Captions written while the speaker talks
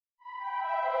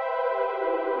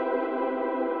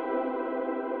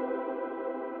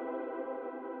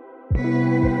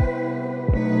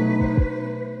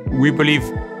We believe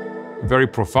very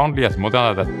profoundly at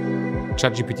Moderna that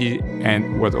ChatGPT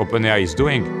and what OpenAI is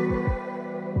doing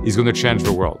is going to change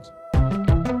the world.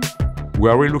 We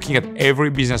are really looking at every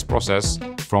business process,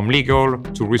 from legal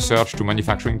to research to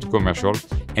manufacturing to commercial,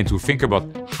 and to think about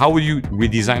how you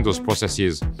redesign those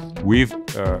processes with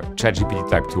ChatGPT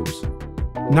type tools.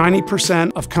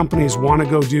 90% of companies want to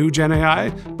go do Gen AI,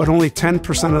 but only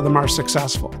 10% of them are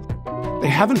successful. They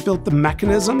haven't built the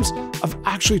mechanisms of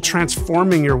actually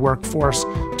transforming your workforce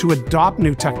to adopt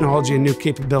new technology and new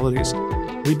capabilities.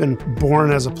 We've been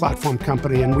born as a platform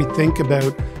company, and we think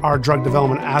about our drug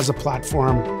development as a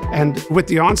platform. And with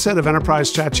the onset of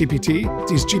enterprise ChatGPT,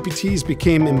 these GPTs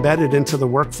became embedded into the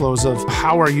workflows of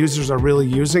how our users are really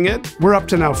using it. We're up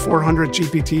to now 400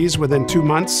 GPTs within 2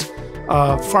 months,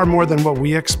 far more than what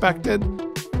we expected.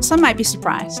 Some might be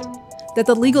surprised that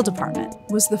the legal department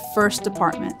was the first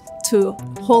department to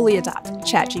wholly adopt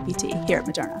ChatGPT here at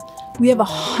Moderna. We have a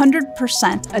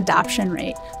 100% adoption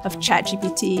rate of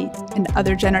ChatGPT and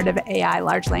other generative AI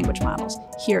large language models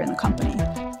here in the company.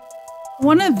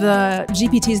 One of the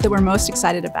GPTs that we're most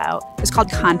excited about is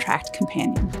called Contract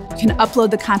Companion. You can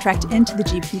upload the contract into the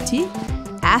GPT,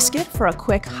 ask it for a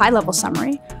quick high-level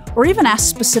summary, or even ask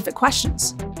specific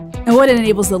questions. And what it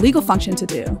enables the legal function to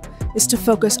do is to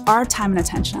focus our time and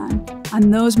attention on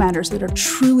those matters that are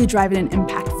truly driving an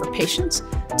impact for patients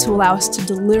to allow us to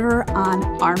deliver on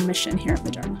our mission here at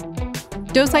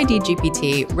Moderna. Dose ID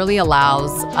GPT really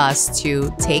allows us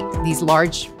to take these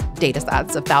large data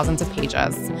sets of thousands of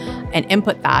pages and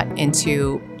input that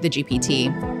into the GPT.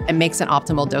 It makes an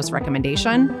optimal dose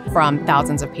recommendation from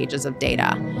thousands of pages of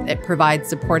data. It provides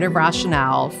supportive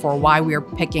rationale for why we're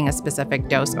picking a specific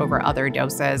dose over other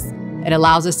doses. It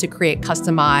allows us to create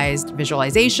customized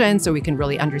visualization so we can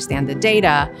really understand the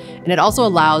data. And it also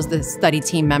allows the study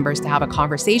team members to have a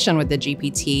conversation with the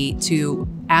GPT to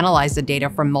analyze the data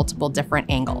from multiple different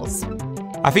angles.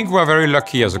 I think we're very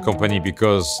lucky as a company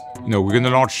because we're going to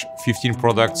launch 15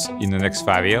 products in the next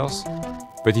 5 years.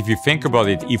 But if you think about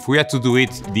it, if we had to do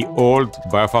it the old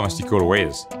biopharmaceutical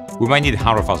ways, we might need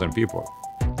 100,000 people.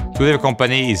 Today, the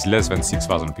company is less than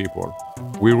 6,000 people.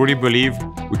 We really believe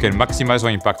we can maximize our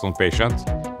impact on patients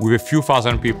with a few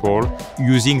thousand people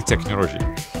using technology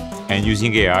and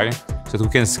using AI so that we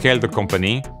can scale the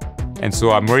company. And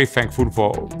so I'm really thankful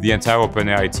for the entire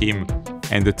OpenAI team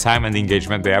and the time and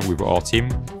engagement they have with our team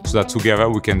so that together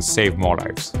we can save more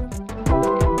lives.